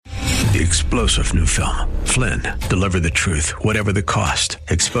The explosive new film, Flynn, deliver the truth, whatever the cost.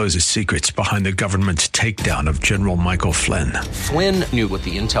 Exposes secrets behind the government's takedown of General Michael Flynn. Flynn knew what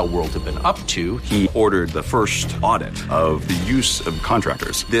the intel world had been up to. He ordered the first audit of the use of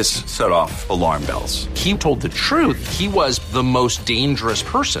contractors. This set off alarm bells. He told the truth. He was the most dangerous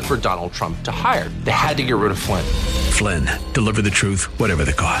person for Donald Trump to hire. They had to get rid of Flynn. Flynn, deliver the truth, whatever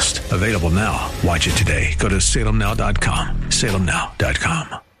the cost. Available now. Watch it today. Go to salemnow.com.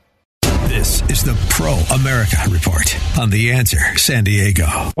 salemnow.com. This is the Pro America Report on The Answer San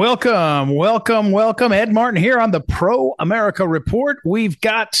Diego. Welcome. Ed Martin here on the Pro America Report. We've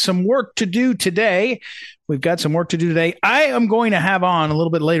got some work to do today. I am going to have on a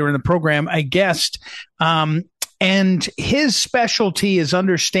little bit later in the program a guest, and his specialty is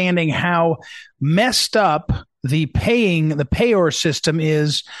understanding how messed up the payor system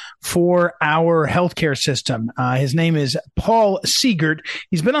is for our healthcare system. His name is Paul Siegert.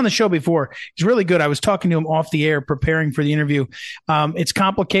 He's been on the show before. He's really good. I was talking to him off the air, preparing for the interview. It's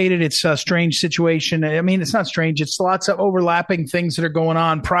complicated. It's a strange situation. I mean, it's not strange. It's lots of overlapping things that are going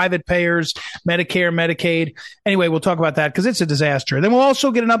on. Private payers, Medicare, Medicaid. Anyway, we'll talk about that because it's a disaster. Then we'll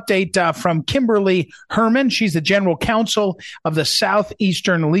also get an update from Kimberly Herman. She's the general counsel of the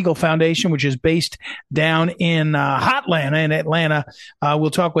Southeastern Legal Foundation, which is based down in Hotlanta in Atlanta.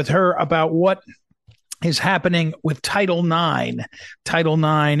 We'll talk with her about what is happening with Title IX. Title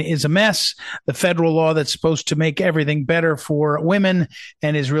IX is a mess. The federal law that's supposed to make everything better for women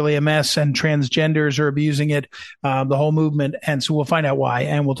and is really a mess, and transgenders are abusing it, the whole movement. And so we'll find out why,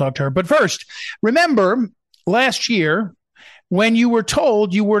 and we'll talk to her. But first, remember last year when you were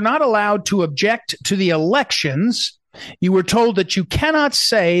told you were not allowed to object to the elections. You were told that you cannot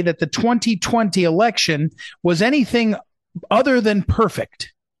say that the 2020 election was anything other than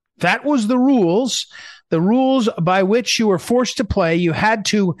perfect. That was the rules by which you were forced to play. You had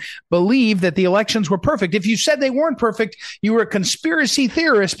to believe that the elections were perfect. If you said they weren't perfect, you were a conspiracy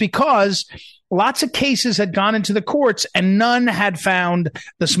theorist, because lots of cases had gone into the courts and none had found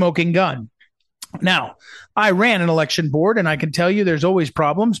the smoking gun. Now, I ran an election board, and I can tell you there's always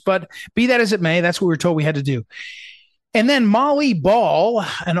problems, but be that as it may, that's what we were told we had to do. And then Molly Ball,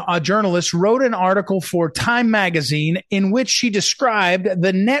 a journalist, wrote an article for Time magazine in which she described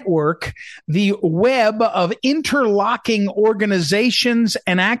the network, the web of interlocking organizations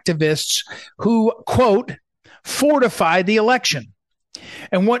and activists who, quote, fortified the election.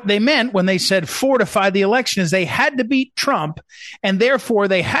 And what they meant when they said fortify the election is they had to beat Trump, and therefore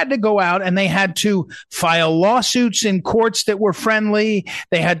they had to go out and they had to file lawsuits in courts that were friendly.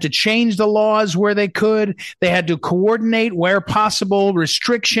 They had to change the laws where they could. They had to coordinate where possible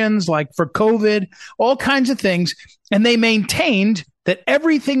restrictions, like for COVID, all kinds of things. And they maintained that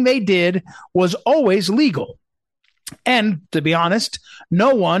everything they did was always legal. And to be honest,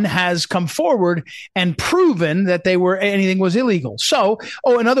 no one has come forward and proven that anything was illegal. So,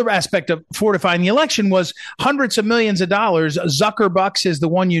 another aspect of fortifying the election was hundreds of millions of dollars. Zuckerbucks is the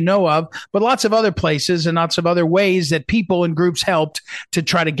one you know of, but lots of other places and lots of other ways that people and groups helped to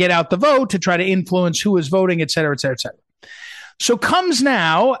try to get out the vote, to try to influence who was voting, et cetera, et cetera, et cetera. So comes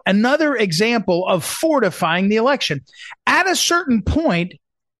now another example of fortifying the election. At a certain point,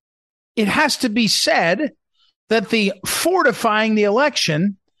 it has to be said that the fortifying the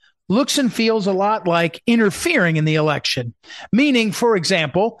election looks and feels a lot like interfering in the election. Meaning, for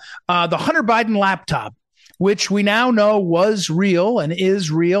example, the Hunter Biden laptop, which we now know was real and is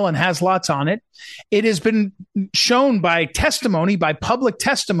real and has lots on it. It has been shown by public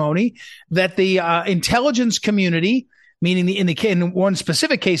testimony, that the intelligence community, meaning in one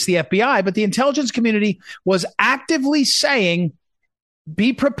specific case, the FBI, but the intelligence community was actively saying,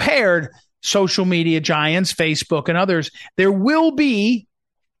 be prepared, social media giants, Facebook and others, there will be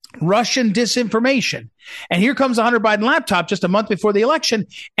Russian disinformation. And here comes the Hunter Biden laptop just a month before the election,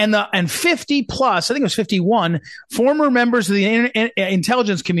 and 50 plus, I think it was 51 former members of the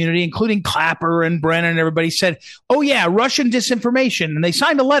intelligence community, including Clapper and Brennan and everybody, said, oh yeah, Russian disinformation. And they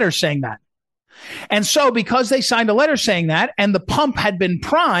signed a letter saying that. And so because they signed a letter saying that, and the pump had been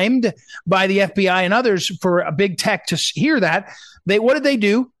primed by the FBI and others for a big tech to hear that, what did they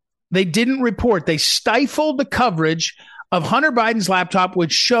do? They didn't report. They stifled the coverage of Hunter Biden's laptop,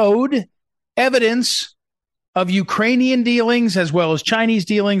 which showed evidence of Ukrainian dealings as well as Chinese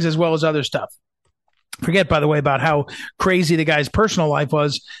dealings as well as other stuff. Forget, by the way, about how crazy the guy's personal life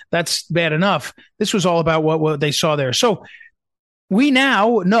was. That's bad enough. This was all about what they saw there. So we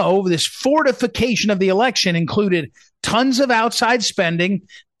now know this fortification of the election included tons of outside spending,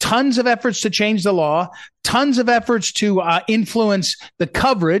 tons of efforts to change the law, tons of efforts to influence the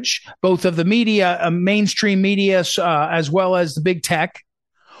coverage, both of the media, mainstream media, as well as the big tech,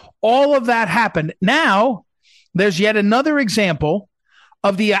 All of that happened. Now, there's yet another example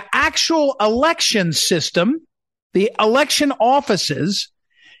of the actual election system, the election offices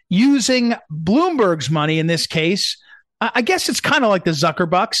using Bloomberg's money in this case. I guess it's kind of like the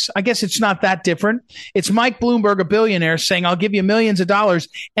Zuckerbucks. I guess it's not that different. It's Mike Bloomberg, a billionaire, saying, I'll give you millions of dollars.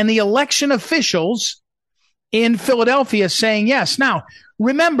 And the election officials in Philadelphia saying yes. Now,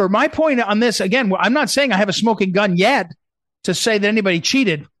 remember, my point on this, again, I'm not saying I have a smoking gun yet to say that anybody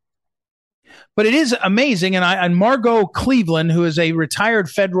cheated. But it is amazing. And Margot Cleveland, who is a retired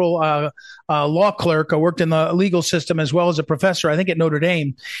federal law clerk, worked in the legal system as well as a professor, I think at Notre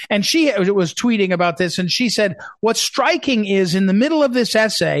Dame. And she was tweeting about this. And she said, what's striking is in the middle of this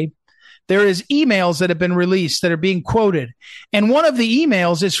essay, there is emails that have been released that are being quoted. And one of the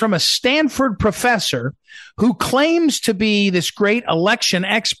emails is from a Stanford professor who claims to be this great election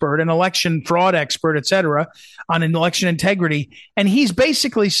expert, an election fraud expert, et cetera, on an election integrity. And he's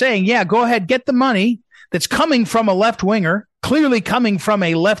basically saying, yeah, go ahead, get the money that's coming from a left winger, clearly coming from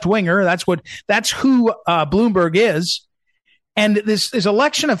a left winger. That's who Bloomberg is. And this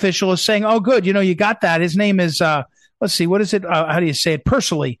election official is saying, oh, good, you got that. His name is, let's see, what is it? How do you say it?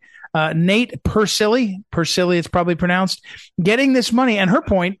 Persily. Nate Persily, it's probably pronounced, getting this money. And her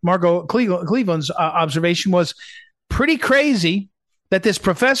point, Margot Cleveland's observation was pretty crazy that this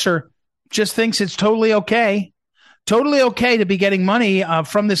professor just thinks it's totally okay to be getting money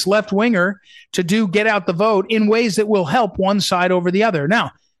from this left winger to get out the vote in ways that will help one side over the other.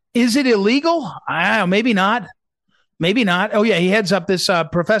 Now, is it illegal? Maybe not. Maybe not. Oh yeah, he heads up this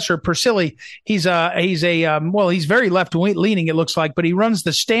Professor Persily. He's very left leaning, it looks like, but he runs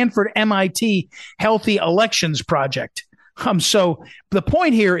the Stanford MIT Healthy Elections Project. So the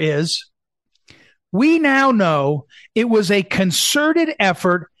point here is, we now know it was a concerted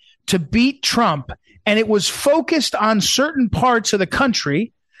effort to beat Trump, and it was focused on certain parts of the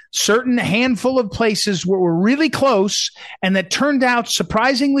country, certain handful of places where were really close, and that turned out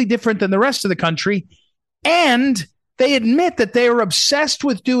surprisingly different than the rest of the country, and they admit that they are obsessed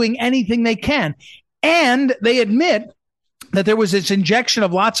with doing anything they can. And they admit that there was this injection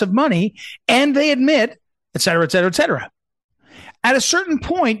of lots of money, and they admit, et cetera, et cetera, et cetera. At a certain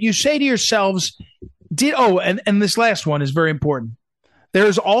point, you say to yourselves, and this last one is very important. There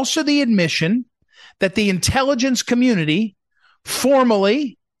is also the admission that the intelligence community,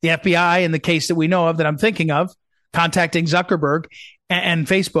 formally, the FBI in the case that we know of, that I'm thinking of, contacting Zuckerberg and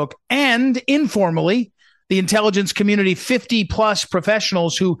Facebook, and informally, the intelligence community, 50 plus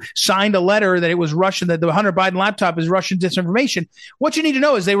professionals who signed a letter that it was Russian, that the Hunter Biden laptop is Russian disinformation. What you need to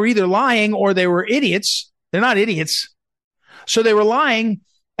know is they were either lying or they were idiots. They're not idiots. So they were lying.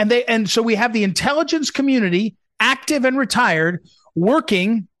 And so we have the intelligence community, active and retired,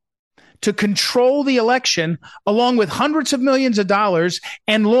 working to control the election, along with hundreds of millions of dollars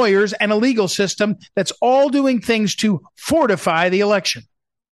and lawyers and a legal system that's all doing things to fortify the election.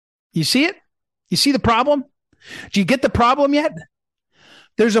 You see it? You see the problem? Do you get the problem yet?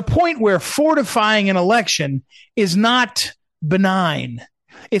 There's a point where fortifying an election is not benign.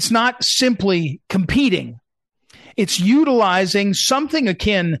 It's not simply competing. It's utilizing something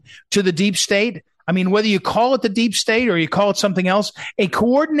akin to the deep state. I mean, whether you call it the deep state or you call it something else, a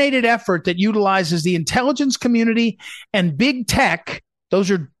coordinated effort that utilizes the intelligence community and big tech. Those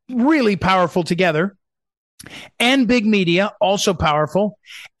are really powerful together. And big media, also powerful,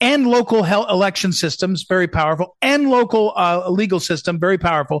 and local health election systems, very powerful, and local legal system, very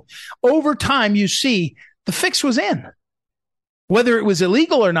powerful. Over time, you see the fix was in. Whether it was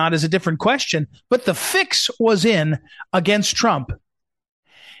illegal or not is a different question, but the fix was in against Trump.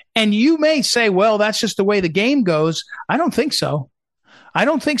 And you may say, well, that's just the way the game goes. I don't think so.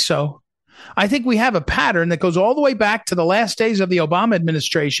 I think we have a pattern that goes all the way back to the last days of the Obama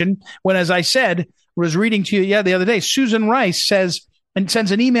administration, when, as I said, was reading to you the other day, Susan Rice says and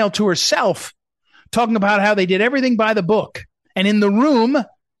sends an email to herself talking about how they did everything by the book. And in the room,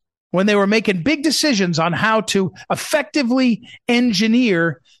 when they were making big decisions on how to effectively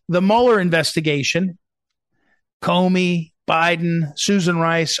engineer the Mueller investigation, Comey, Biden, Susan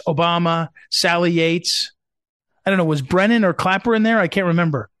Rice, Obama, Sally Yates, I don't know, was Brennan or Clapper in there? I can't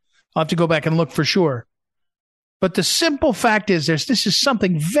remember. I'll have to go back and look for sure. But the simple fact is there's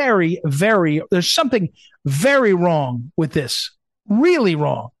something very wrong with this. Really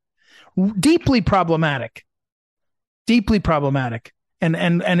wrong. Deeply problematic. And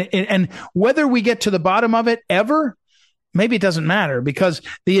whether we get to the bottom of it ever, maybe it doesn't matter, because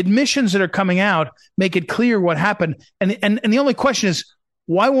the admissions that are coming out make it clear what happened. And the only question is,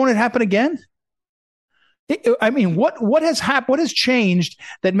 why won't it happen again? What has happened? What has changed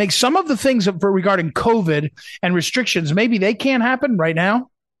that makes some of the things regarding COVID and restrictions, maybe they can't happen right now?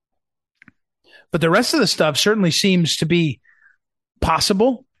 But the rest of the stuff certainly seems to be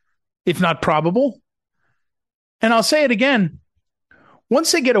possible, if not probable. And I'll say it again.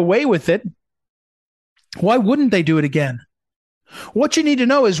 Once they get away with it, why wouldn't they do it again? What you need to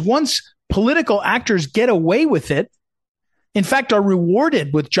know is once political actors get away with it, in fact, are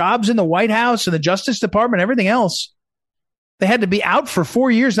rewarded with jobs in the White House and the Justice Department, everything else, they had to be out for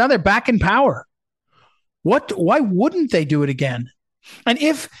 4 years. Now they're back in power. Why wouldn't they do it again? And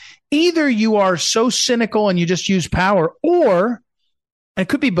if either you are so cynical and you just use power, or, and it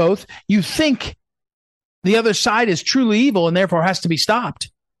could be both, you think the other side is truly evil and therefore has to be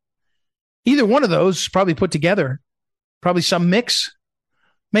stopped. Either one of those probably put together, probably some mix,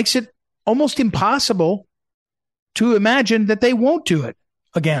 makes it almost impossible to imagine that they won't do it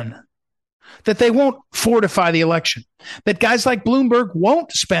again, that they won't fortify the election, that guys like Bloomberg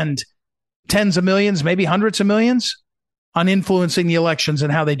won't spend tens of millions, maybe hundreds of millions on influencing the elections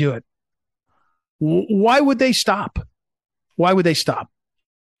and how they do it. Why would they stop? Why would they stop?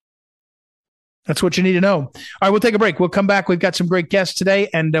 That's what you need to know. All right, we'll take a break. We'll come back. We've got some great guests today,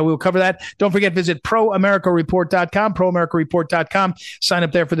 and we'll cover that. Don't forget, visit proamericareport.com, proamericareport.com. Sign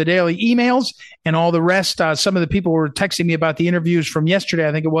up there for the daily emails and all the rest. Some of the people were texting me about the interviews from yesterday,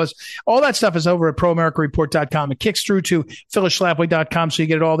 I think it was. All that stuff is over at proamericareport.com. It kicks through to phyllisschlafly.com, so you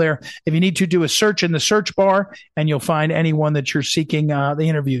get it all there. If you need to, do a search in the search bar, and you'll find anyone that you're seeking the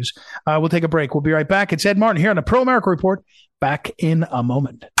interviews. We'll take a break. We'll be right back. It's Ed Martin here on the Pro America Report. Back in a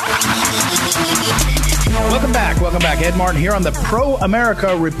moment. Welcome back. Ed Martin here on the Pro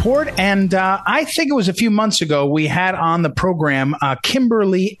America Report. And I think it was a few months ago we had on the program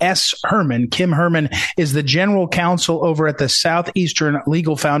Kimberly S. Herman. Kim Herman is the general counsel over at the Southeastern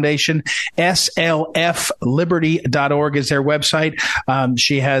Legal Foundation. slfliberty.org is their website.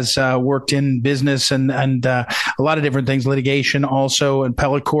 She has worked in business and a lot of different things, litigation also, and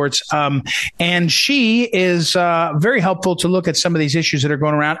appellate courts. And she is very helpful to look at some of these issues that are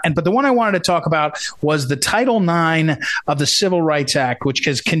going around. But the one I wanted to talk about was the Title IX of the Civil Rights Act, which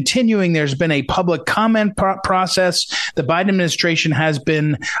is continuing. There's been a public comment process. The Biden administration has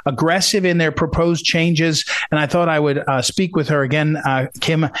been aggressive in their proposed changes. And I thought I would speak with her again.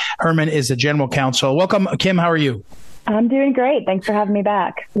 Kim Herman is the general counsel. Welcome, Kim. How are you? I'm doing great. Thanks for having me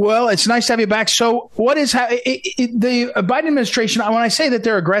back. Well, it's nice to have you back. So what is the Biden administration, when I say that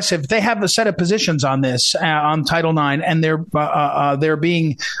they're aggressive, they have a set of positions on this, on Title IX, and they're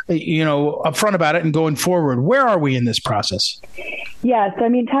being, upfront about it and going forward. Where are we in this process? Yeah, so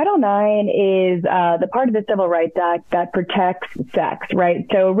Title IX is the part of the Civil Rights Act that protects sex, right?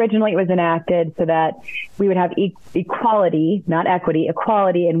 So originally it was enacted so that we would have equality, not equity,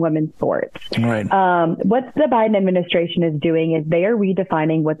 equality in women's sports. Right. What the Biden administration is doing is they are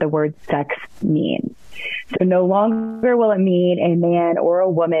redefining what the word sex means. So no longer will it mean a man or a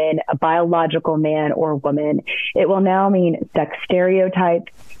woman, a biological man or woman. It will now mean sex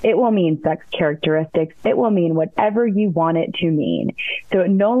stereotypes. It will mean sex characteristics. It will mean whatever you want it to mean. So it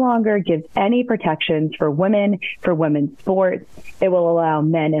no longer gives any protections for women's sports. It will allow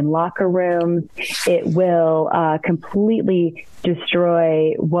men in locker rooms. It will completely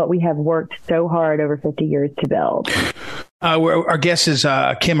destroy what we have worked so hard over 50 years to build. Our guest is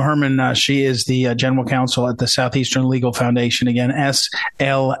Kim Herman. She is the general counsel at the Southeastern Legal Foundation. Again,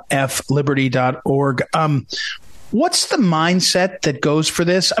 slfliberty.org. What's the mindset that goes for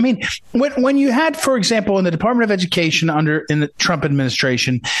this? When you had, for example, in the Department of Education in the Trump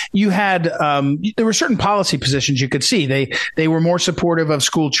administration, you had there were certain policy positions you could see. They were more supportive of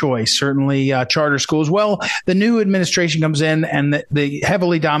school choice, certainly charter schools. Well, the new administration comes in and they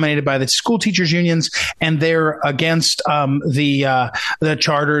heavily dominated by the school teachers unions, and they're against the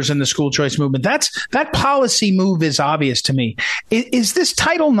charters and the school choice movement. That policy move is obvious to me. Is this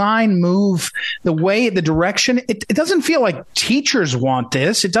Title IX move the direction? It doesn't feel like teachers want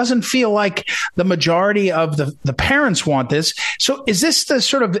this. It doesn't feel like the majority of the parents want this. So is this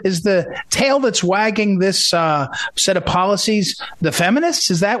is the tail that's wagging this set of policies the feminists?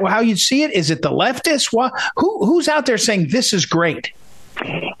 Is that how you see it? Is it the leftists? Who's out there saying this is great?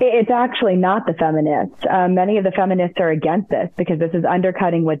 It's actually not the feminists. Many of the feminists are against this because this is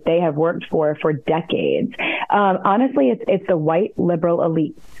undercutting what they have worked for decades. Honestly, it's the white liberal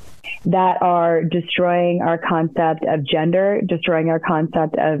elites that are destroying our concept of gender, destroying our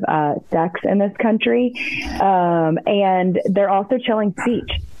concept of sex in this country. And they're also chilling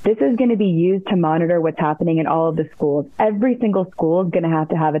speech. This is going to be used to monitor what's happening in all of the schools. Every single school is going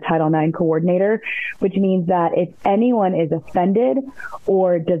to have a Title IX coordinator, which means that if anyone is offended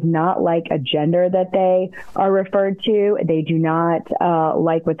or does not like a gender that they are referred to, they do not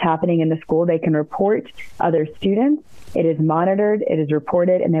like what's happening in the school, they can report other students. It is monitored, it is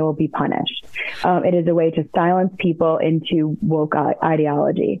reported, and they will be punished. It is a way to silence people into woke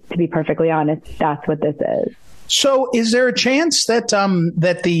ideology. To be perfectly honest, that's what this is. So is there a chance that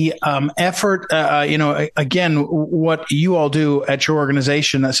that the effort, again, what you all do at your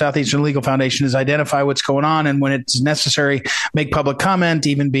organization, the Southeastern Legal Foundation, is identify what's going on, and when it's necessary, make public comment,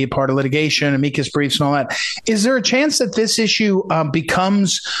 even be a part of litigation, amicus briefs and all that. Is there a chance that this issue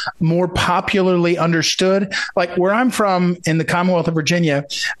becomes more popularly understood? Like where I'm from in the Commonwealth of Virginia,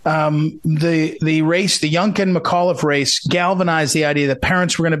 the race, the Youngkin-McAuliffe race, galvanized the idea that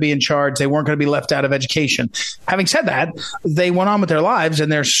parents were going to be in charge. They weren't going to be left out of education. Having said that, they went on with their lives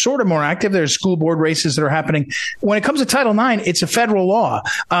and they're sort of more active. There's school board races that are happening. When it comes to Title IX, it's a federal law.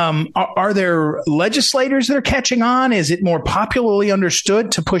 Are there legislators that are catching on? Is it more popularly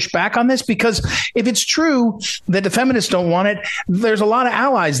understood to push back on this? Because if it's true that the feminists don't want it, there's a lot of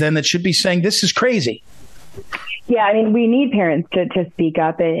allies then that should be saying this is crazy. Yeah, I mean, we need parents to speak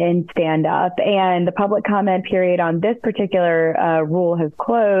up and stand up. And the public comment period on this particular rule has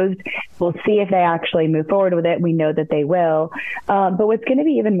closed. We'll see if they actually move forward with it. We know that they will. But what's going to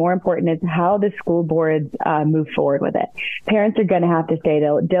be even more important is how the school boards move forward with it. Parents are going to have to stay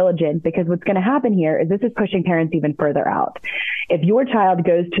diligent, because what's going to happen here is this is pushing parents even further out. If your child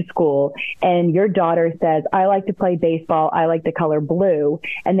goes to school and your daughter says, I like to play baseball, I like the color blue,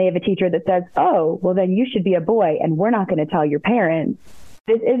 and they have a teacher that says, oh, well, then you should be a boy, and we're not going to tell your parents.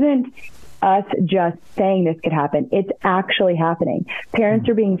 This isn't us just saying this could happen. It's actually happening. Parents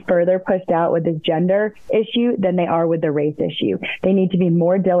are being further pushed out with this gender issue than they are with the race issue. They need to be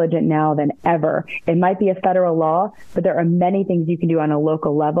more diligent now than ever. It might be a federal law, but there are many things you can do on a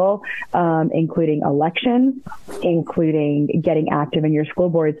local level, including elections, including getting active in your school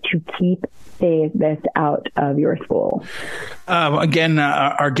boards to keep this out of your school. Again,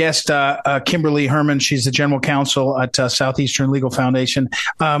 our guest, Kimberly Herman, she's the general counsel at Southeastern Legal Foundation.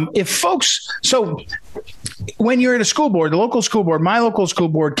 If folks, so when you're at a school board, the local school board, my local school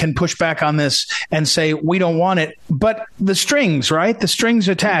board can push back on this and say, we don't want it. But the strings, right? The strings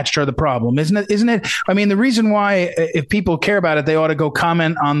attached are the problem, isn't it? I mean, the reason why, if people care about it, they ought to go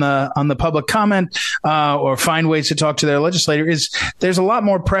comment on the public comment or find ways to talk to their legislator, is there's a lot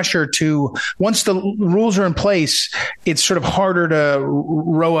more pressure to, once the rules are in place, it's sort of harder to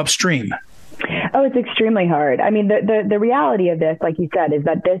row upstream. Oh, it's extremely hard. I mean, the reality of this, like you said, is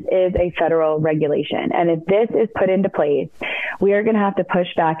that this is a federal regulation. And if this is put into place, we are going to have to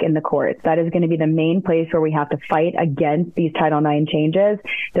push back in the courts. That is going to be the main place where we have to fight against these Title IX changes.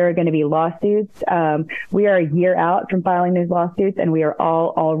 There are going to be lawsuits. We are a year out from filing these lawsuits, and we are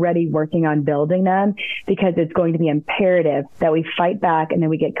all already working on building them, because it's going to be imperative that we fight back and then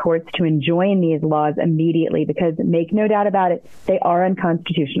we get courts to enjoin these laws immediately, because make no doubt about it, they are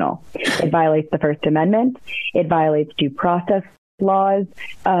unconstitutional. It violates the First Amendment. It violates due process laws.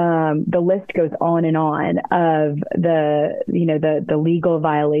 The list goes on and on of the legal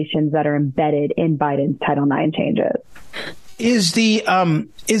violations that are embedded in Biden's Title IX changes.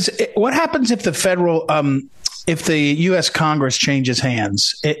 What happens if the federal if the U.S. Congress changes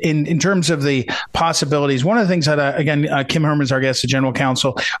hands in terms of the possibilities? One of the things that, Kim Herman's our guest, the general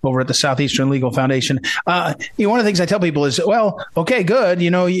counsel over at the Southeastern Legal Foundation. One of the things I tell people is, well, okay, good.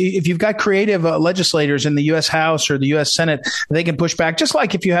 If you've got creative legislators in the U.S. House or the U.S. Senate, they can push back, just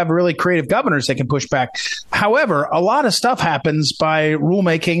like if you have really creative governors, they can push back. However, a lot of stuff happens by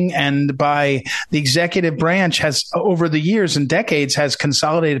rulemaking, and by the executive branch has, over the years and decades, has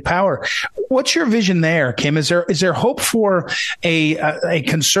consolidated power. What's your vision there, Kim? Is there hope for a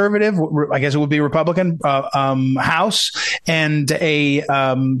conservative, I guess it would be Republican, House, and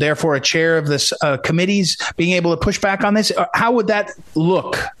therefore a chair of this committees being able to push back on this? How would that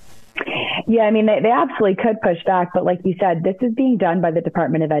look? Yeah, I mean, they absolutely could push back. But like you said, this is being done by the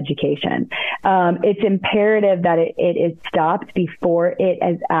Department of Education. It's imperative that it is stopped before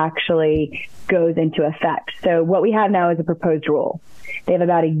it actually goes into effect. So what we have now is a proposed rule. They have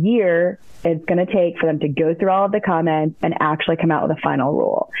about a year it's going to take for them to go through all of the comments and actually come out with a final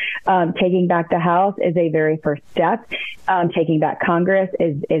rule. Taking back the House is a very first step. Taking back Congress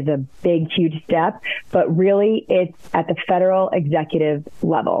is a big, huge step. But really, it's at the federal executive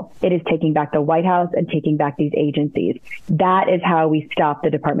level. It is taking back the White House and taking back these agencies. That is how we stop the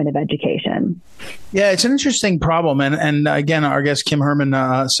Department of Education. Yeah, it's an interesting problem. And again, our guest, Kim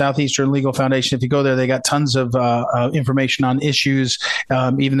Herman, Southeastern Legal Foundation, if you go there, they got tons of information on issues.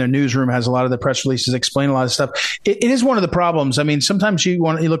 Even their newsroom has a lot of the press releases explain a lot of stuff. It is one of the problems. I mean, sometimes you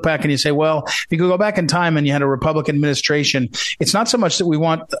look back and you say, well, if you could go back in time and you had a Republican administration, it's not so much that we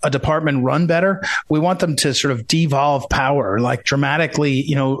want a department run better. We want them to sort of devolve power, like dramatically,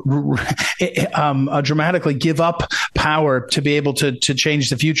 dramatically give up power to be able to change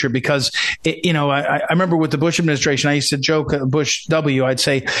the future. Because, I remember with the Bush administration, I used to joke, Bush W, I'd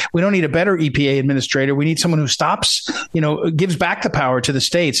say, we don't need a better EPA administrator. We need someone who stops, gives back the power to the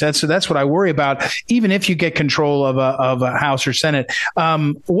states. That's what I worry about, even if you get control of a House or Senate.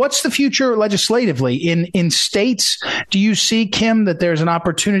 What's the future legislatively in states? Do you see, Kim, that there's an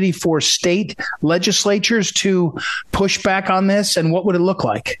opportunity for state legislatures to push back on this? And what would it look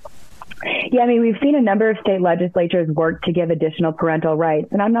like? Yeah, I mean, we've seen a number of state legislatures work to give additional parental rights.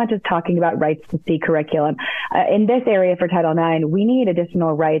 And I'm not just talking about rights to see curriculum. In this area for Title IX, we need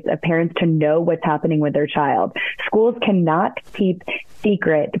additional rights of parents to know what's happening with their child. Schools cannot keep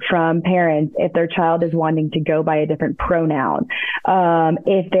secret from parents if their child is wanting to go by a different pronoun.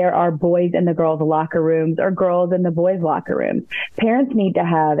 If there are boys in the girls' locker rooms or girls in the boys' locker rooms, parents need to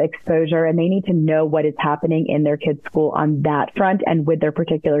have exposure and they need to know what is happening in their kids' school on that front and with their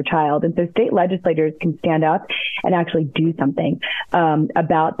particular child. And so state legislators can stand up and actually do something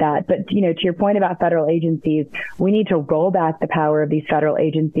about that. But, to your point about federal agencies, we need to roll back the power of these federal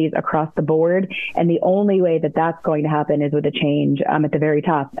agencies across the board. And the only way that that's going to happen is with a change at the very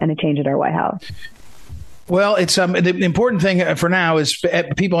top and a change at our White House. Well, it's the important thing for now is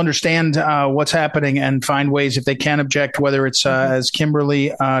people understand what's happening and find ways if they can object, whether it's as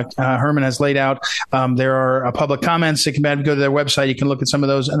Kimberly Herman has laid out. There are public comments that can go to their website. You can look at some of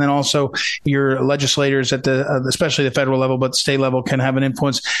those. And then also your legislators at especially the federal level, but state level can have an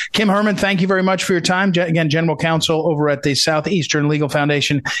influence. Kim Herman, thank you very much for your time. Again, General Counsel over at the Southeastern Legal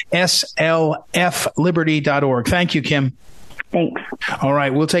Foundation, slfliberty.org. Thank you, Kim. Thanks. All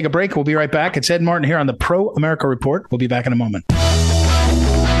right. We'll take a break. We'll be right back. It's Ed Martin here on the Pro America Report. We'll be back in a moment.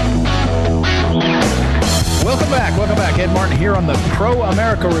 Welcome back. Ed Martin here on the Pro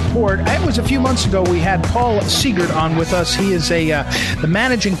America Report. It was a few months ago we had Paul Siegert on with us. He is the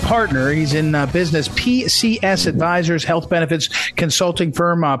managing partner. He's in business, PCS Advisors, health benefits consulting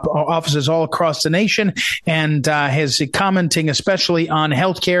firm, offices all across the nation, and has commenting especially on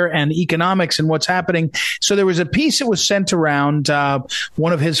healthcare and economics and what's happening. So there was a piece that was sent around.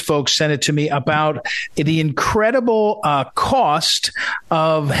 One of his folks sent it to me about the incredible cost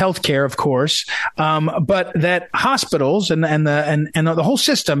of healthcare, of course, but that hospitals and the whole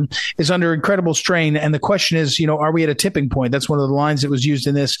system is under incredible strain. And the question is, are we at a tipping point? That's one of the lines that was used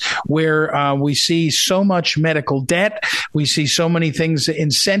in this, where we see so much medical debt. We see so many things.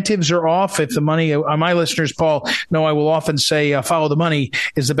 Incentives are off. If the money, my listeners, Paul, know I will often say follow the money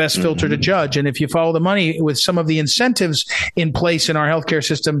is the best filter to judge. And if you follow the money with some of the incentives in place in our healthcare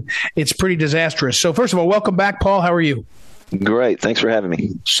system, it's pretty disastrous. So first of all, welcome back, Paul. How are you? Great. Thanks for having me.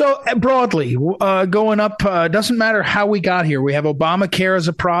 So broadly, going up, doesn't matter how we got here. We have Obamacare as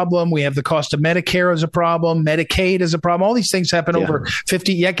a problem. We have the cost of Medicare as a problem. Medicaid as a problem. All these things happen over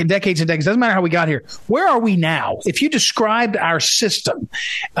 50 decades and decades. Doesn't matter how we got here. Where are we now? If you described our system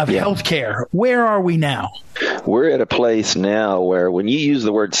of healthcare, where are we now? We're at a place now where when you use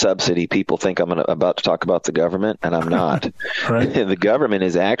the word subsidy, people think I'm about to talk about the government, and I'm not. Right. The government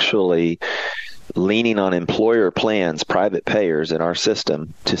is actually leaning on employer plans, private payers in our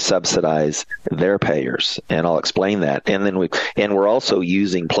system to subsidize their payers. And I'll explain that. And then we're also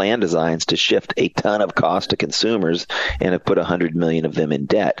using plan designs to shift a ton of cost to consumers and have put 100 million of them in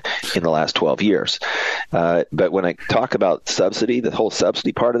debt in the last 12 years. But when I talk about subsidy, the whole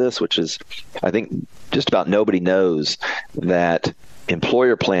subsidy part of this, which is, I think just about nobody knows that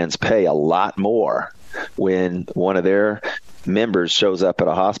employer plans pay a lot more when one of their members shows up at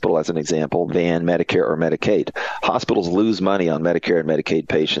a hospital, as an example, than Medicare or Medicaid. Hospitals lose money on Medicare and Medicaid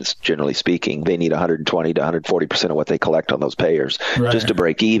patients, generally speaking. They need 120 to 140% of what they collect on those payers just to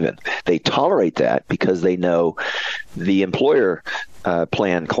break even. They tolerate that because they know the employer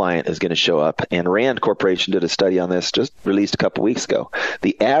plan client is going to show up. And Rand Corporation did a study on this, just released a couple weeks ago.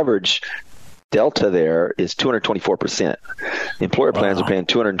 The average delta there is 224%. Employer plans are paying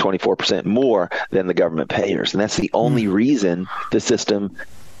 224% more than the government payers. And that's the only reason the system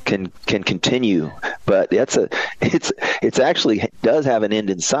can continue, but it's actually does have an end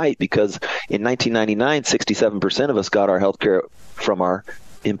in sight, because in 1999, 67% of us got our health care from our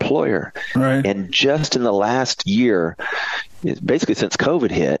employer. Right. And just in the last year, basically since COVID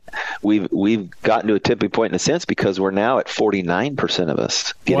hit, we've gotten to a tipping point in a sense, because we're now at 49% of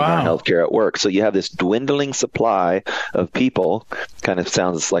us getting our health care at work. So you have this dwindling supply of people, kind of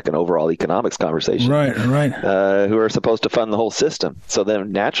sounds like an overall economics conversation, right, who are supposed to fund the whole system. So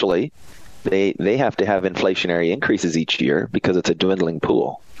then naturally, they have to have inflationary increases each year because it's a dwindling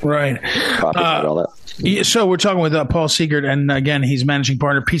pool. Right. All that. So we're talking with Paul Siegert, and again, he's managing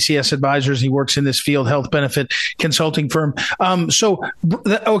partner, PCS Advisors. He works in this field, health benefit consulting firm.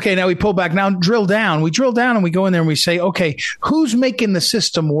 Okay, now we pull back. Now drill down. We drill down and we go in there and we say, okay, who's making the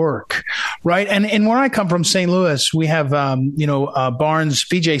system work, right? And where I come from, St. Louis, we have Barnes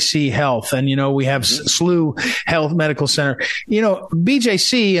BJC Health, and we have SLU Health Medical Center.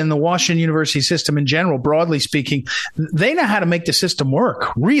 BJC and the Washington University system in general, broadly speaking, they know how to make the system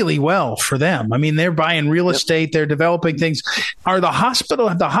work really well for them. I mean, they're buying real estate, they're developing things. Have the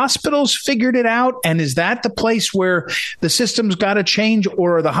hospitals figured it out? And is that the place where the system's got to change,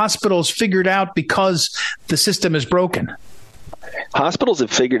 or are the hospitals figured out because the system is broken? Hospitals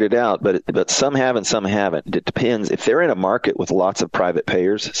have figured it out, but some have and some haven't. It depends. If they're in a market with lots of private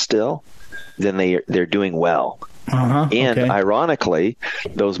payers still, then they're doing well. Ironically,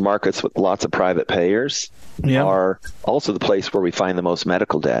 those markets with lots of private payers are also the place where we find the most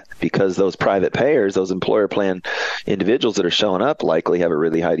medical debt, because those private payers, those employer plan individuals that are showing up, likely have a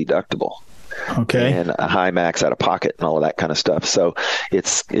really high deductible. Okay. And a high max out of pocket and all of that kind of stuff. So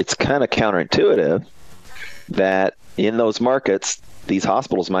it's kind of counterintuitive that in those markets, these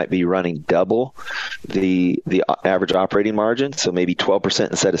hospitals might be running double the average operating margin, so maybe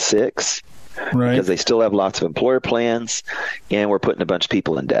 12% instead of 6%. Right. Because they still have lots of employer plans, and we're putting a bunch of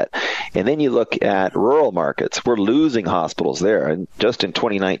people in debt. And then you look at rural markets, we're losing hospitals there. And just in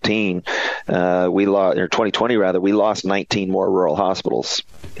 2019, or 2020 rather, we lost 19 more rural hospitals.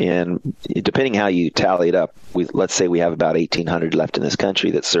 And depending how you tally it up, let's say we have about 1,800 left in this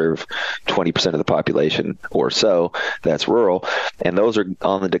country that serve 20% of the population or so. That's rural, and those are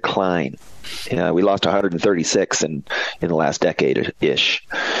on the decline. We lost 136 in the last decade-ish.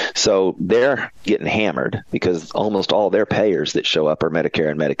 So they're getting hammered because almost all their payers that show up are Medicare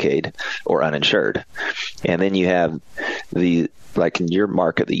and Medicaid or uninsured. And then you have like in your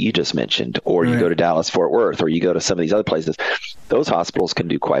market that you just mentioned, or you go to Dallas, Fort Worth, or you go to some of these other places, those hospitals can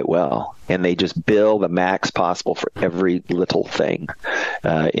do quite well. And they just bill the max possible for every little thing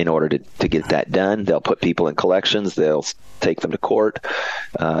in order to get that done. They'll put people in collections. They'll take them to court.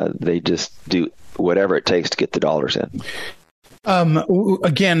 They just do whatever it takes to get the dollars in. Well,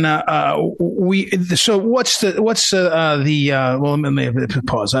 let me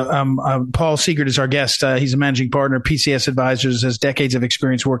pause. Paul Siegert is our guest. He's a managing partner, PCS Advisors, has decades of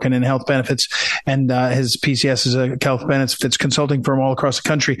experience working in health benefits, and his PCS is a health benefits consulting firm all across the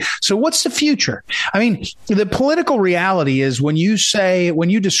country. So what's the future? I mean, the political reality is when you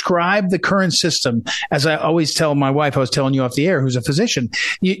describe the current system, as I always tell my wife, I was telling you off the air, who's a physician,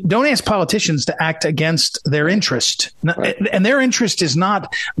 you don't ask politicians to act against their interest. Right. And their interest is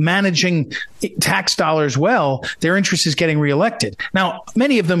not managing tax dollars well. Their interest is getting reelected. Now,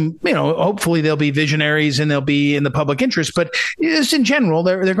 many of them, hopefully they'll be visionaries and they'll be in the public interest, but just in general,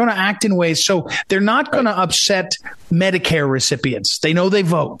 they're going to act in ways. So they're not going to upset Medicare recipients. They know they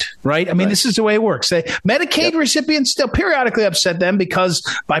vote, right? I mean, this is the way it works. Medicaid recipients, they'll periodically upset them because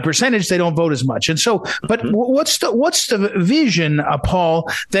by percentage, they don't vote as much. And so, but what's the vision,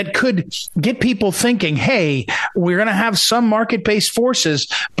 Paul, that could get people thinking, hey, we're going to have some market-based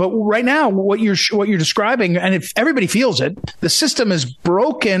forces, but right now, what you're describing, and if everybody feels it, the system is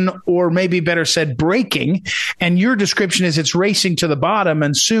broken, or maybe better said, breaking. And your description is it's racing to the bottom,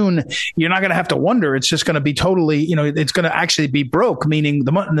 and soon you're not going to have to wonder. It's just going to be totally, it's going to actually be broke, meaning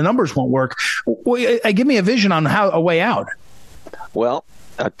the numbers won't work. Give me a vision on a way out. Well,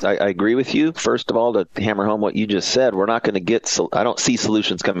 I agree with you. First of all, to hammer home what you just said, we're not going to get. I don't see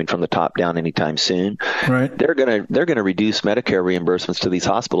solutions coming from the top down anytime soon. Right? They're going to reduce Medicare reimbursements to these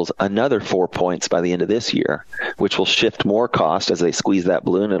hospitals another 4 points by the end of this year, which will shift more cost as they squeeze that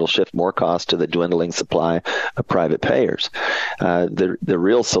balloon. It'll shift more cost to the dwindling supply of private payers. The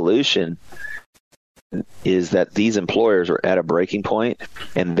real solution is that these employers are at a breaking point,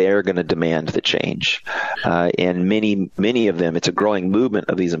 and they're going to demand the change. And many of them, it's a growing movement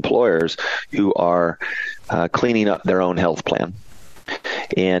of these employers who are cleaning up their own health plan.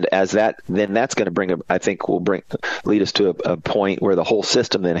 And as then that's going to lead us to a point where the whole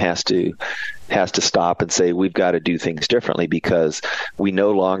system then has to stop and say, we've got to do things differently, because we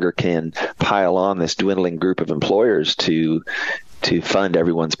no longer can pile on this dwindling group of employers to fund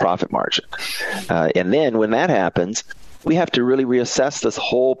everyone's profit margin. And then when that happens, we have to really reassess this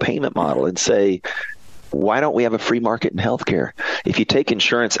whole payment model and say, why don't we have a free market in healthcare? If you take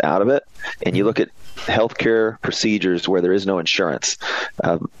insurance out of it and you look at healthcare procedures where there is no insurance,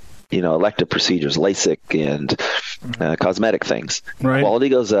 elective procedures, LASIK and cosmetic things, right, quality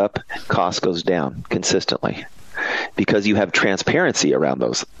goes up, cost goes down consistently, because you have transparency around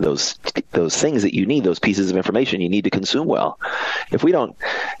those things that you need, those pieces of information you need to consume well. If we don't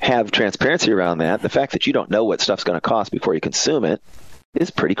have transparency around that, the fact that you don't know what stuff's going to cost before you consume it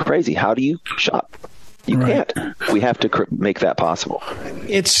is pretty crazy. How do you shop? You can't. We have to make that possible.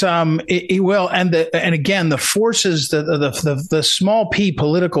 It's and again, the forces, the small p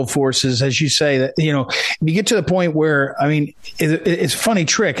political forces, as you say, that if you get to the point where, it's a funny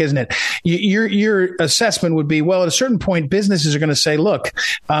trick, isn't it? Your assessment would be, well, at a certain point, businesses are going to say, look,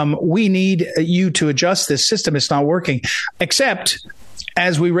 we need you to adjust this system. It's not working. Except,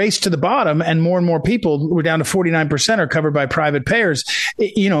 as we race to the bottom and more people, we're down to 49% are covered by private payers.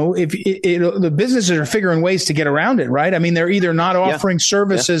 The businesses are figuring ways to get around it, right? I mean, they're either not offering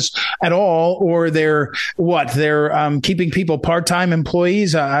services at all, or they're keeping people part-time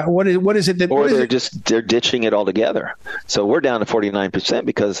employees. What is it that? Or they're ditching it altogether. So we're down to 49%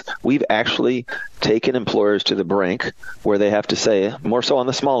 because we've actually taken employers to the brink where they have to say, more so on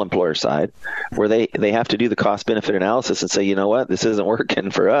the small employer side, where they have to do the cost-benefit analysis and say, you know what, this isn't working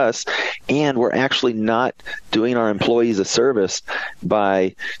for us, and we're actually not doing our employees a service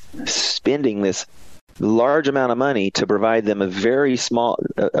by spending this large amount of money to provide them a very small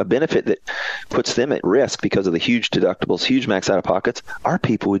benefit that puts them at risk because of the huge deductibles, huge max out of pockets. Our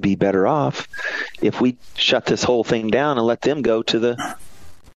people would be better off if we shut this whole thing down and let them go to the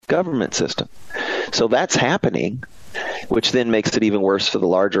government system. So that's happening, which then makes it even worse for the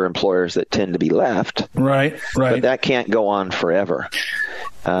larger employers that tend to be left. Right. But that can't go on forever.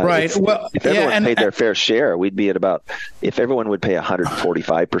 Right. If everyone paid their fair share, we'd be at about, if everyone would pay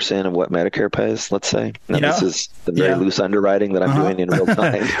 145% of what Medicare pays, let's say. Now, this is the very loose underwriting that I'm doing in real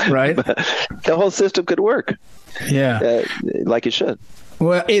time. Right. But the whole system could work. Yeah. Like it should.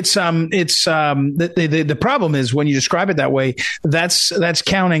 Well, the problem is when you describe it that way, that's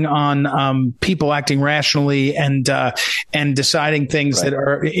counting on people acting rationally and deciding things that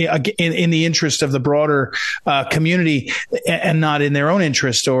are in the interest of the broader community and not in their own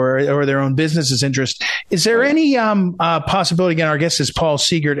interest or their own business's interest. Is there any possibility? Again, our guest is Paul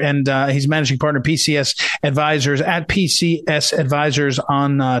Siegert, and he's managing partner PCS Advisors at PCS Advisors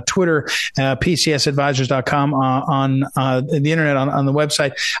on Twitter, PCSadvisors.com on the internet on the website.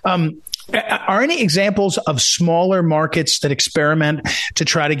 Are any examples of smaller markets that experiment to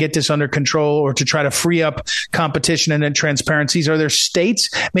try to get this under control or to try to free up competition and transparencies? Are there states,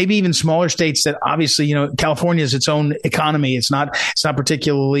 maybe even smaller states, that obviously, California is its own economy. It's not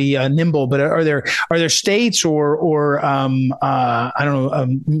particularly nimble, but are there states or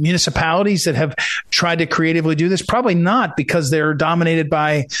municipalities that have tried to creatively do this? Probably not, because they're dominated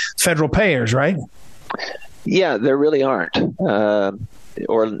by federal payers, right? Yeah, there really aren't.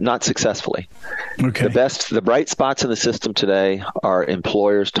 Or not successfully. Okay. The bright spots in the system today are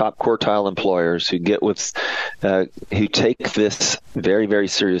employers, top quartile employers who who take this very, very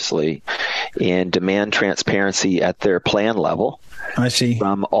seriously and demand transparency at their plan level. I see.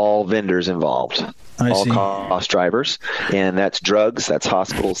 From all vendors involved. All cost drivers, and that's drugs, that's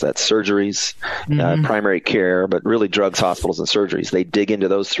hospitals, that's surgeries, primary care, but really drugs, hospitals, and surgeries. They dig into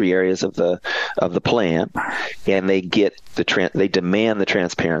those three areas of the plan, and they get they demand the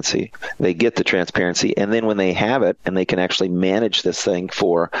transparency. They get the transparency, and then when they have it, and they can actually manage this thing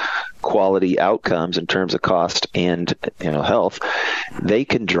for quality outcomes in terms of cost and health, they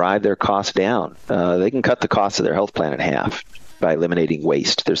can drive their costs down. They can cut the cost of their health plan in half by eliminating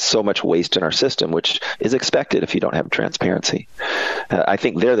waste. There's so much waste in our system, which is expected if you don't have transparency. I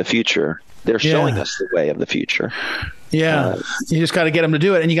think they're the future. They're showing us the way of the future. Yeah, you just got to get them to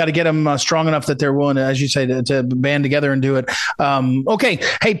do it, and you got to get them strong enough that they're willing to, as you say, to band together and do it. Okay.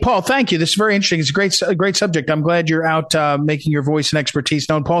 Hey, Paul, thank you. This is very interesting. It's a great subject. I'm glad you're out making your voice and expertise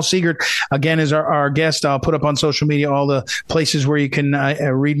known. Paul Siegert, again, is our guest. I'll put up on social media all the places where you can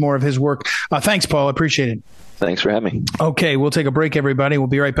read more of his work. Thanks, Paul. I appreciate it. Thanks for having me. Okay, we'll take a break, everybody. We'll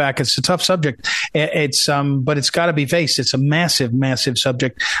be right back. It's a tough subject. but it's got to be faced. It's a massive, massive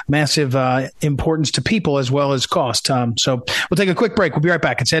subject, massive importance to people as well as cost. So we'll take a quick break. We'll be right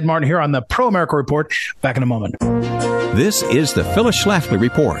back. It's Ed Martin here on the Pro America Report. Back in a moment. This is the Phyllis Schlafly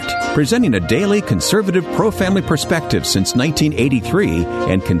Report, presenting a daily conservative pro-family perspective since 1983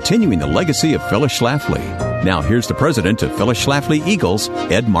 and continuing the legacy of Phyllis Schlafly. Now here's the president of Phyllis Schlafly Eagles,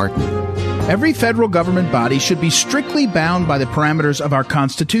 Ed Martin. Every federal government body should be strictly bound by the parameters of our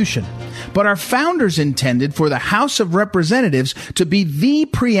Constitution. But our founders intended for the House of Representatives to be the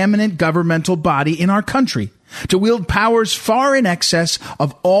preeminent governmental body in our country, to wield powers far in excess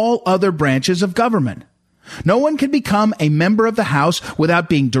of all other branches of government. No one can become a member of the House without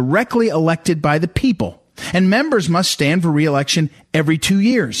being directly elected by the people, and members must stand for re-election every 2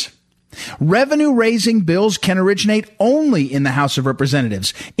 years. Revenue-raising bills can originate only in the House of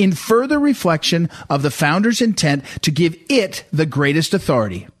Representatives, in further reflection of the founders' intent to give it the greatest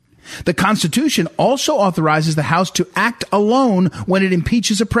authority. The Constitution also authorizes the House to act alone when it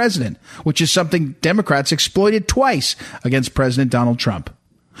impeaches a president, which is something Democrats exploited twice against President Donald Trump.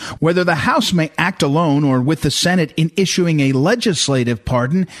 Whether the House may act alone or with the Senate in issuing a legislative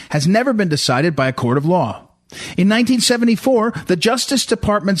pardon has never been decided by a court of law. In 1974, the Justice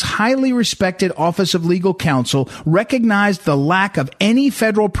Department's highly respected Office of Legal Counsel recognized the lack of any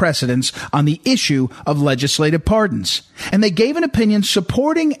federal precedence on the issue of legislative pardons, and they gave an opinion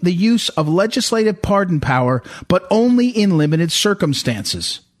supporting the use of legislative pardon power, but only in limited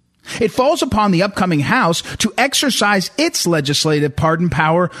circumstances. It falls upon the upcoming House to exercise its legislative pardon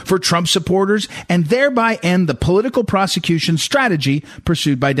power for Trump supporters and thereby end the political prosecution strategy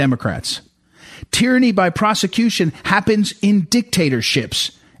pursued by Democrats. Tyranny by prosecution happens in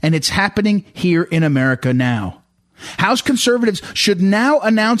dictatorships, and it's happening here in America now. House conservatives should now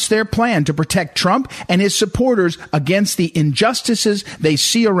announce their plan to protect Trump and his supporters against the injustices they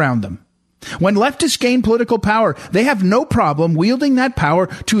see around them. When leftists gain political power, they have no problem wielding that power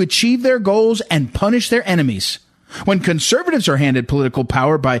to achieve their goals and punish their enemies. When conservatives are handed political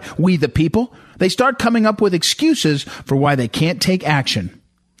power by we the people, they start coming up with excuses for why they can't take action.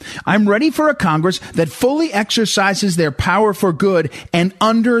 I'm ready for a Congress that fully exercises their power for good and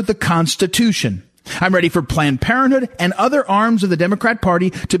under the Constitution. I'm ready for Planned Parenthood and other arms of the Democrat Party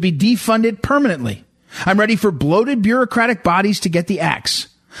to be defunded permanently. I'm ready for bloated bureaucratic bodies to get the axe.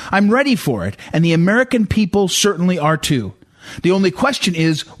 I'm ready for it, and the American people certainly are too. The only question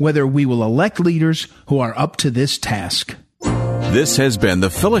is whether we will elect leaders who are up to this task. This has been the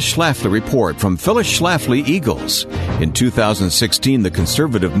Phyllis Schlafly Report from Phyllis Schlafly Eagles. In 2016, the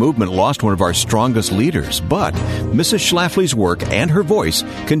conservative movement lost one of our strongest leaders, but Mrs. Schlafly's work and her voice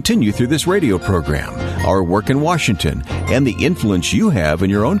continue through this radio program, our work in Washington, and the influence you have in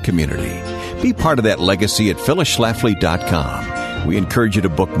your own community. Be part of that legacy at phyllisschlafly.com. We encourage you to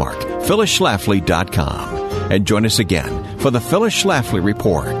bookmark phyllisschlafly.com and join us again for the Phyllis Schlafly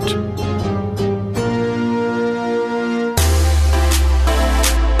Report.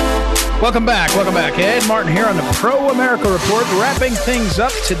 Welcome back. Ed Martin here on the Pro America Report, wrapping things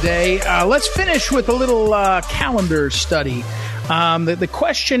up today. Let's finish with a little calendar study. The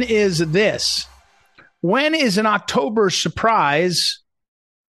question is this: when is an October surprise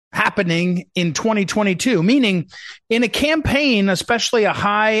happening in 2022? Meaning, in a campaign, especially a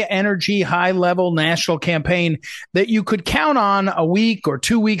high energy, high level national campaign that you could count on a week or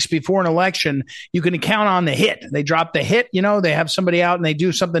 2 weeks before an election, you can count on the hit. They drop the hit, they have somebody out and they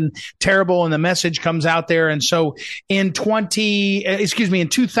do something terrible and the message comes out there. And so in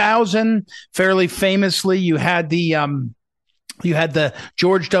 2000, fairly famously, you had the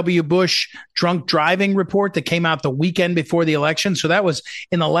George W. Bush drunk driving report that came out the weekend before the election. So that was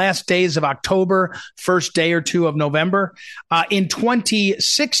in the last days of October, first day or two of November. In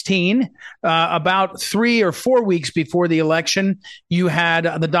 2016, about 3 or 4 weeks before the election, you had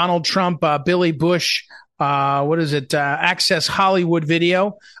the Donald Trump, Billy Bush, Access Hollywood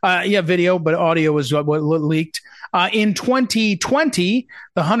video. Video, but audio was what leaked. In 2020,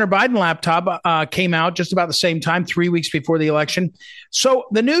 the Hunter Biden laptop came out just about the same time, 3 weeks before the election. So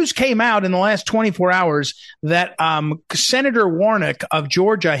the news came out in the last 24 hours that Senator Warnock of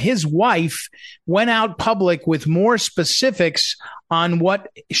Georgia, his wife, went out public with more specifics on what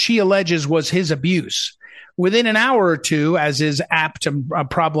she alleges was his abuse. Within an hour or two, as is apt and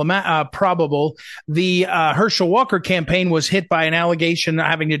probable, the Herschel Walker campaign was hit by an allegation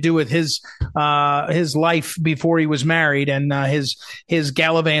having to do with his life before he was married and his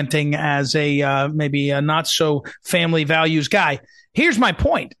gallivanting as maybe a not so family values guy. Here's my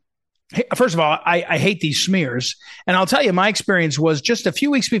point. First of all, I hate these smears. And I'll tell you, my experience was just a few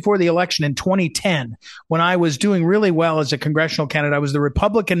weeks before the election in 2010, when I was doing really well as a congressional candidate. I was the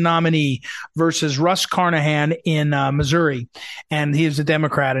Republican nominee versus Russ Carnahan in Missouri. And he was a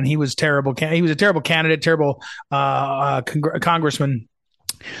Democrat, and he was terrible. He was a terrible candidate, terrible congressman.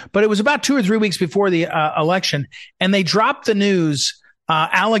 But it was about 2 or 3 weeks before the election, and they dropped the news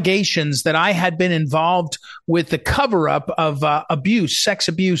allegations that I had been involved with the cover-up of abuse, sex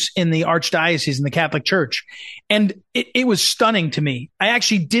abuse in the Archdiocese in the Catholic Church. And it was stunning to me. I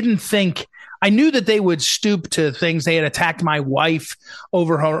actually didn't think – I knew that they would stoop to things. They had attacked my wife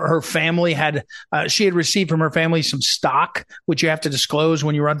over her family. She had received from her family some stock, which you have to disclose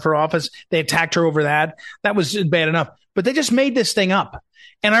when you run for office. They attacked her over that. That was bad enough. But they just made this thing up.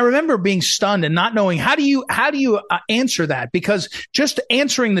 And I remember being stunned and not knowing how do you answer that, because just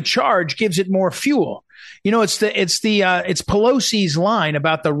answering the charge gives it more fuel. You know, it's Pelosi's line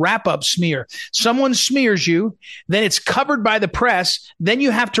about the wrap-up smear. Someone smears you, then it's covered by the press, then you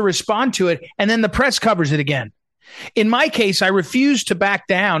have to respond to it, and then the press covers it again. In my case, I refused to back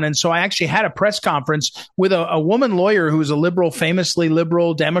down, and so I actually had a press conference with a woman lawyer who was a liberal, famously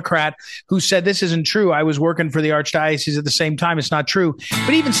liberal Democrat, who said this isn't true. I was working for the Archdiocese at the same time. It's not true.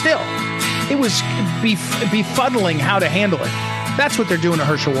 But even still, it was befuddling how to handle it. That's what they're doing to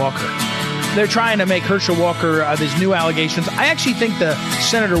Herschel Walker. They're trying to make Herschel Walker these new allegations. I actually think the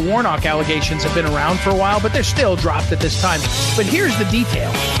Senator Warnock allegations have been around for a while, but they're still dropped at this time. But here's the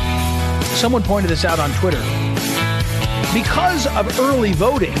detail. Someone pointed this out on Twitter. Because of early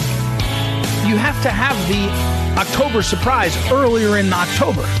voting, you have to have the October surprise earlier in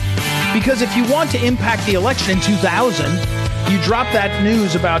October. Because if you want to impact the election in 2000, you drop that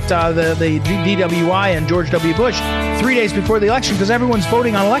news about the DWI and George W. Bush 3 days before the election because everyone's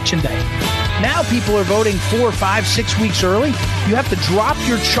voting on Election Day. Now people are voting 4, 5, 6 weeks early. You have to drop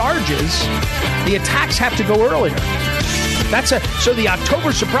your charges. The attacks have to go earlier. So the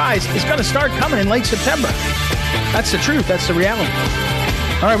October surprise is going to start coming in late September. That's the truth. That's the reality.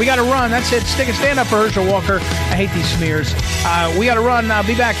 All right, we got to run. That's it. Stand up for Herschel Walker. I hate these smears. We got to run. I'll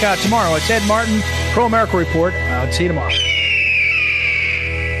be back tomorrow. It's Ed Martin, Pro America Report. I'll see you tomorrow.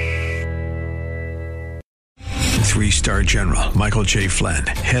 3-star General Michael J. Flynn,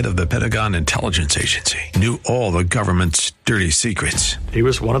 head of the Pentagon Intelligence Agency, knew all the government's dirty secrets. He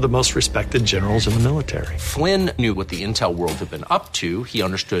was one of the most respected generals in the military. Flynn knew what the intel world had been up to. He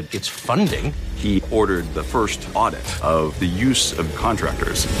understood its funding. He ordered the first audit of the use of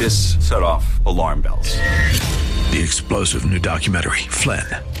contractors. This set off alarm bells. The explosive new documentary, Flynn,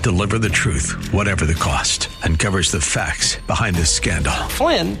 Deliver the Truth, Whatever the Cost, uncovers the facts behind this scandal.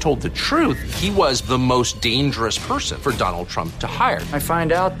 Flynn told the truth. He was the most dangerous person for Donald Trump to hire. I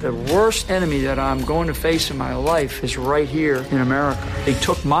find out the worst enemy that I'm going to face in my life is right here in America. They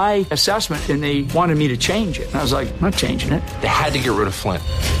took my assessment and they wanted me to change it. And I was like, I'm not changing it. They had to get rid of Flynn.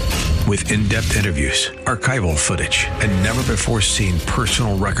 With in-depth interviews, archival footage, and never-before-seen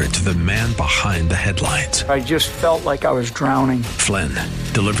personal records of the man behind the headlines. I just felt like I was drowning. Flynn,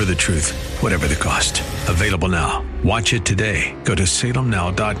 Deliver the Truth, Whatever the Cost. Available now. Watch it today. Go to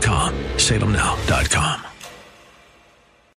salemnow.com. salemnow.com.